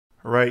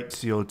All right,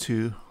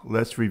 CO2,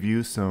 let's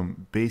review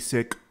some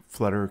basic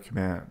Flutter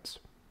commands.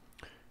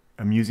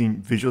 I'm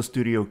using Visual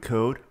Studio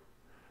Code.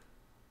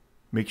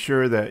 Make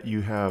sure that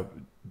you have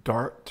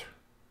Dart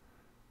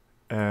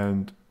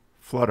and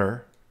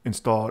Flutter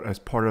installed as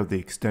part of the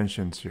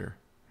extensions here.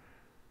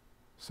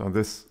 So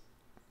this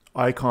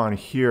icon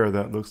here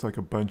that looks like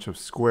a bunch of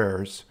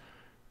squares,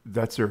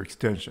 that's your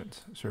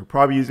extensions. So you're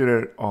probably using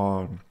it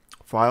on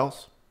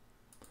files.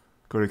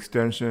 Go to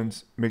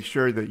extensions, make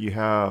sure that you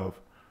have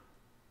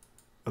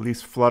at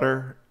least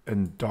Flutter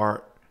and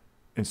Dart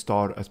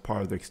installed as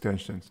part of the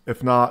extensions.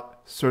 If not,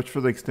 search for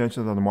the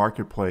extensions on the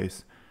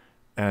marketplace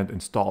and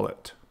install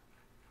it.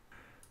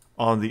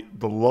 On the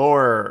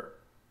lower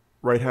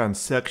right hand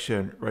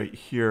section right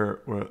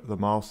here where the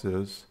mouse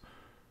is,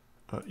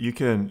 you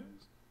can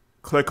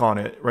click on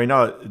it. Right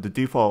now the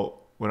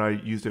default when I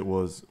used it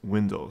was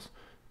Windows,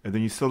 and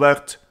then you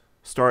select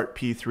Start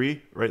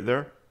P3 right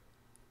there,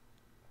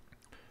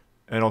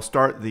 and I'll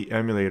start the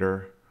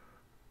emulator.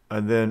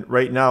 And then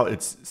right now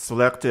it's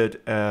selected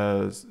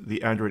as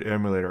the Android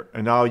emulator.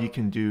 And now you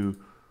can do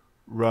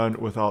run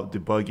without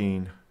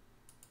debugging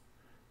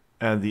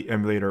and the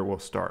emulator will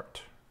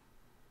start.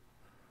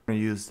 I'm going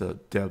to use the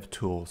dev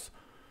tools.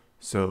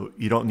 So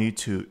you don't need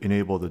to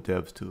enable the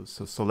dev tools.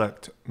 So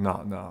select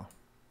not now.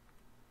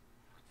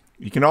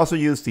 You can also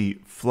use the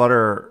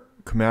Flutter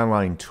command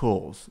line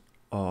tools.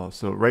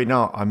 So right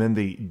now I'm in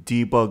the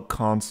debug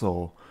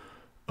console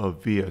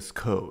of VS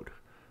Code.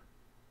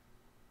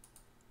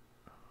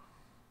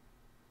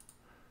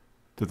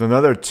 There's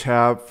another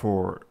tab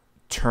for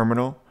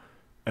terminal,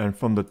 and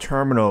from the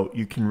terminal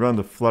you can run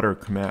the Flutter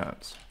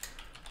commands.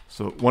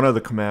 So one of the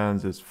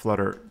commands is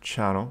Flutter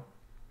channel.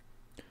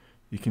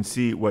 You can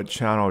see what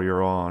channel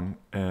you're on,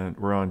 and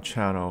we're on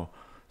channel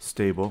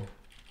stable.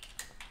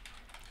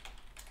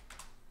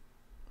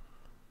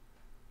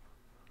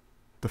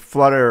 The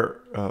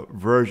Flutter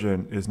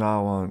version is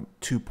now on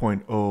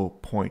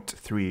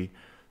 2.0.3.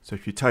 So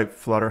if you type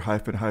Flutter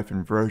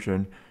 --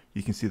 version,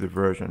 you can see the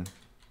version.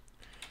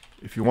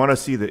 If you want to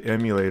see the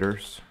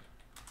emulators,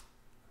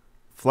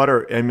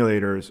 Flutter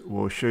Emulators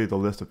will show you the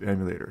list of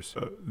emulators.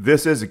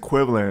 This is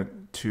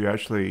equivalent to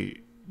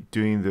actually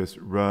doing this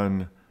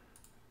run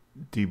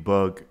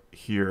debug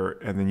here,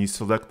 and then you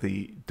select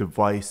the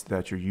device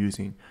that you're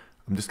using.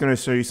 I'm just going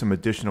to show you some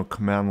additional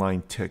command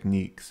line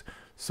techniques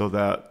so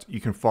that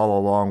you can follow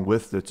along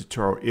with the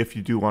tutorial if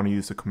you do want to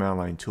use the command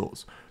line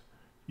tools.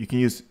 You can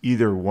use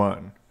either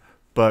one.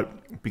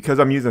 But because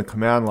I'm using a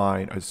command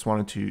line, I just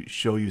wanted to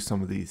show you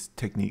some of these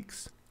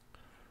techniques.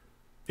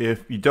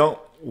 If you don't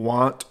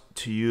want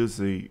to use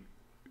the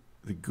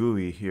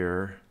GUI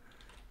here,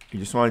 you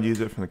just want to use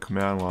it from the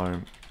command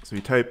line. So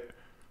you type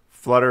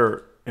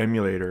Flutter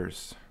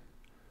Emulators.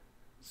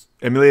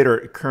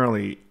 Emulator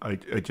currently, I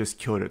just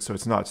killed it, so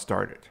it's not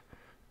started.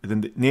 And then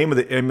the name of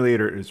the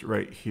emulator is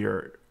right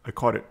here. I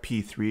called it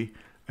P3.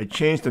 I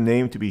changed the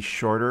name to be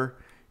shorter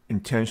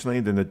intentionally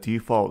than the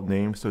default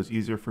name, so it's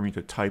easier for me to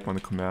type on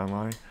the command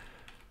line.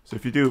 So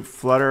if you do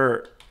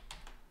Flutter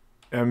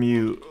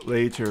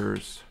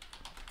Emulators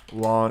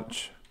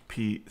launch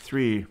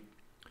P3,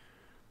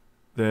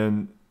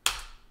 then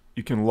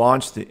you can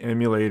launch the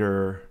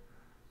emulator.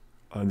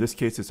 In this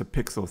case, it's a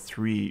Pixel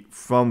 3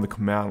 from the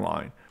command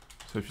line.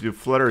 So if you do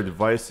Flutter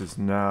devices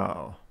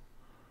now,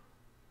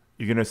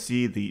 you're going to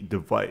see the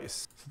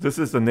device. So this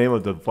is the name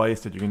of the device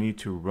that you're going to need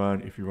to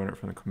run if you run it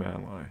from the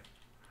command line.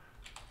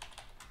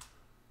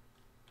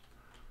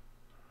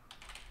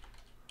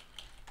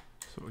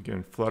 So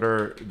again,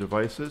 Flutter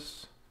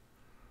devices.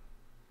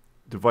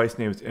 Device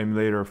name is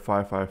emulator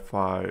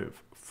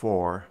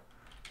 5554.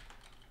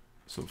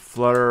 So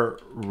Flutter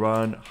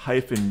run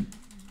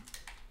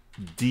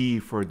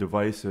 -d for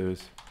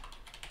devices.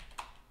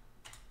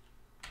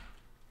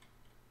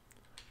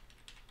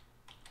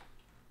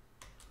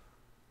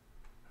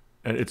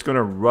 And it's going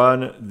to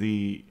run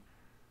the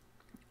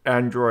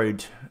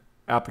Android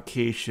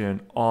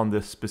application on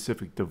this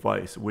specific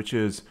device, which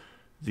is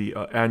the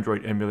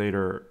Android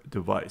emulator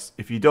device.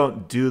 If you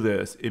don't do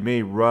this, it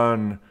may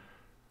run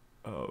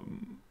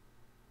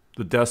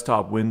the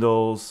desktop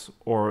Windows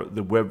or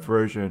the web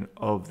version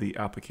of the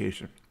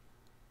application.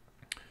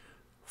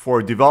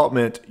 For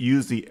development,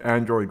 use the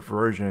Android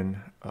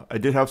version. I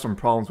did have some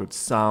problems with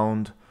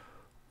sound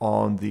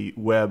on the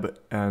web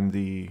and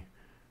the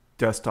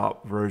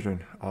desktop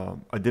version.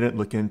 I didn't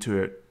look into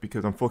it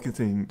because I'm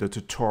focusing the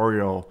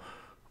tutorial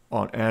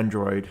on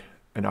Android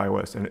and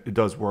iOS, and it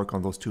does work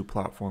on those two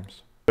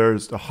platforms.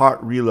 There's the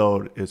hot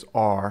reload is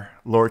R,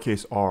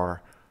 lowercase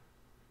r.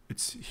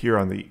 It's here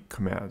on the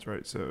commands,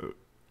 right? So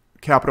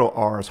capital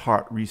R is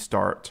hot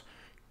restart.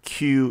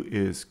 Q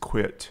is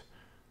quit.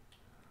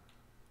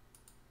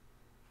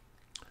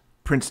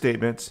 Print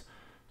statements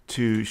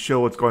to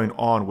show what's going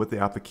on with the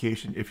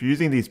application. If you're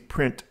using these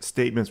print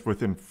statements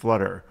within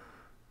Flutter,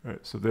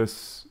 right? So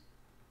this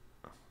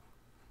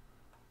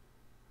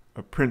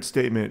a print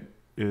statement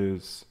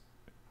is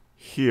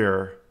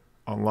here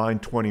on line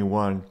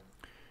 21.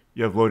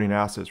 You have loading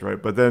assets,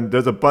 right? But then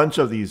there's a bunch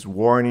of these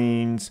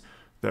warnings,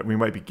 that we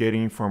might be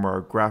getting from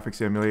our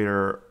graphics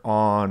emulator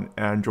on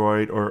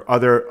Android or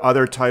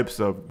other types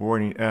of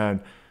warning.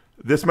 And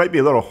this might be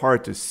a little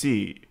hard to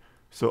see.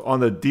 So on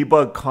the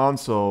debug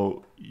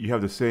console, you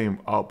have the same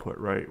output,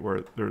 right?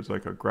 Where there's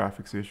like a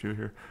graphics issue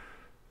here.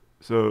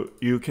 So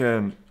you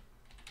can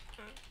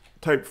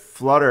type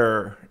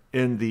Flutter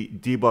in the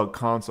debug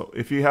console.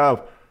 If you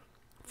have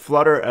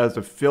Flutter as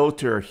a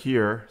filter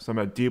here, so I'm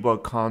at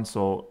debug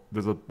console,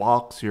 there's a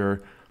box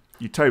here.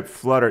 You type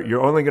Flutter,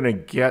 you're only going to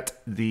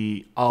get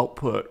the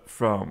output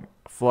from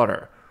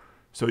Flutter.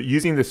 So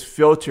using this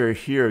filter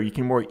here, you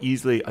can more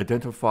easily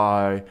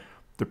identify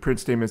the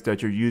print statements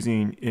that you're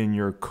using in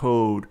your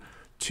code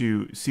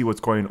to see what's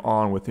going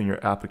on within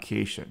your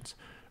applications.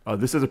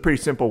 This is a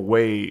pretty simple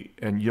way,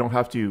 and you don't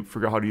have to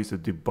figure out how to use a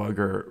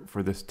debugger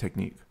for this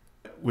technique.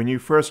 When you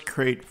first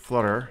create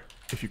Flutter,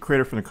 if you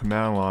create it from the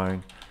command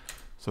line,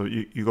 so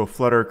you go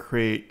Flutter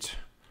create.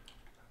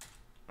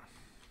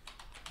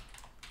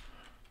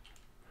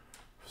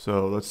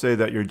 So let's say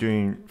that you're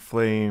doing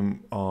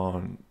Flame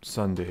on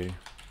Sunday,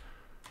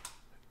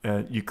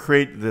 and you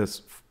create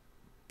this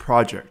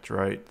project,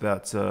 right?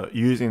 That's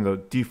using the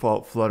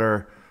default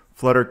Flutter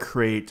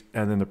create,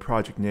 and then the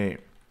project name.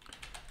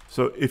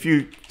 So if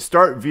you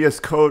start VS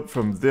Code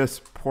from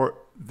this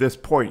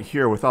point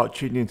here without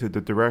changing to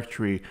the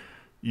directory,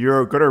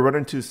 you're going to run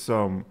into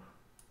some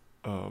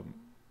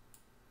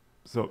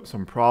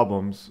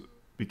problems,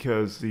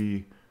 because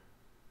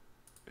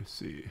let's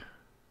see,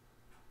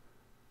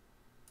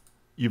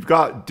 you've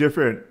got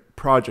different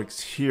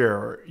projects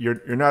here.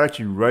 You're not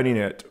actually running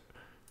it.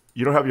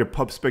 You don't have your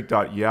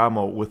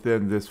pubspec.yaml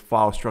within this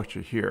file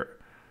structure here.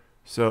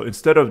 So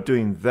instead of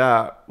doing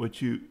that,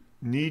 what you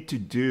need to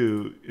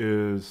do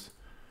is,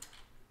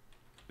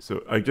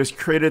 so I just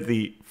created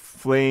the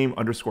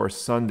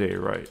flame_Sunday,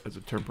 right, as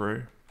a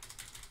temporary.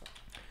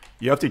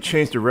 You have to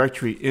change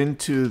directory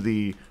into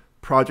the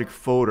project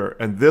folder,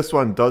 and this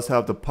one does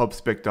have the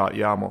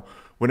pubspec.yaml.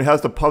 When it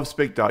has the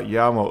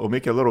pubspec.yaml, it'll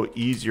make it a little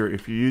easier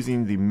if you're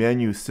using the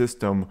menu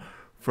system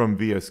from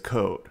VS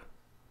Code.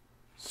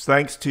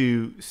 Thanks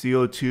to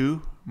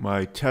CO2,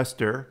 my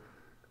tester,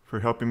 for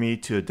helping me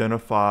to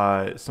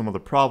identify some of the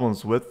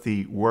problems with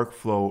the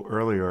workflow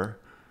earlier.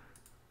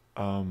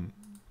 A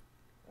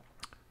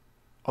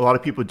lot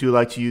of people do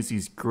like to use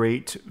these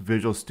great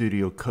Visual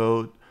Studio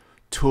Code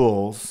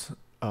tools,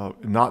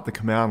 not the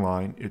command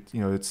line.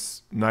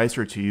 It's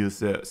nicer to use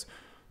this.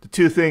 The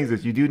two things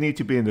is you do need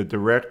to be in the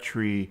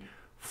directory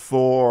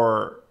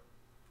for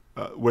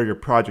where your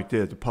project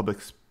is, the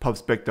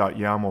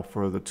pubspec.yaml,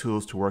 for the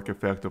tools to work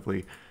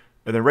effectively.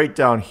 And then right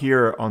down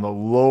here on the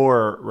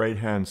lower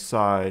right-hand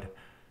side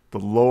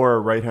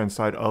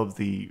of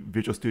the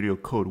Visual Studio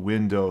Code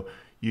window,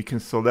 you can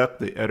select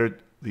the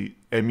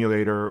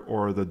emulator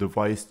or the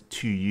device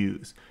to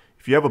use.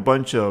 If you have a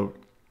bunch of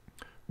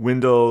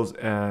Windows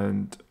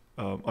and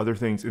other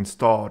things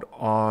installed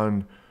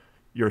on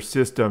your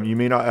system, you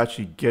may not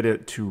actually get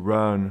it to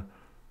run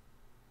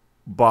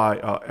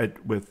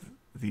with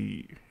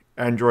the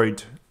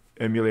Android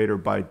emulator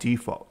by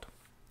default.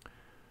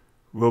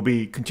 We'll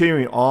be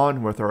continuing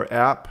on with our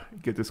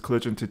app, get this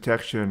collision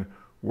detection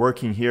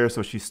working here.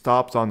 So she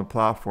stops on the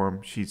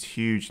platform. She's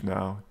huge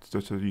now,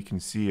 just so you can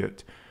see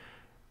it.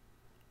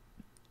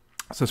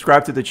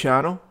 Subscribe to the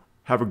channel.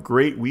 Have a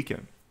great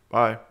weekend.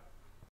 Bye.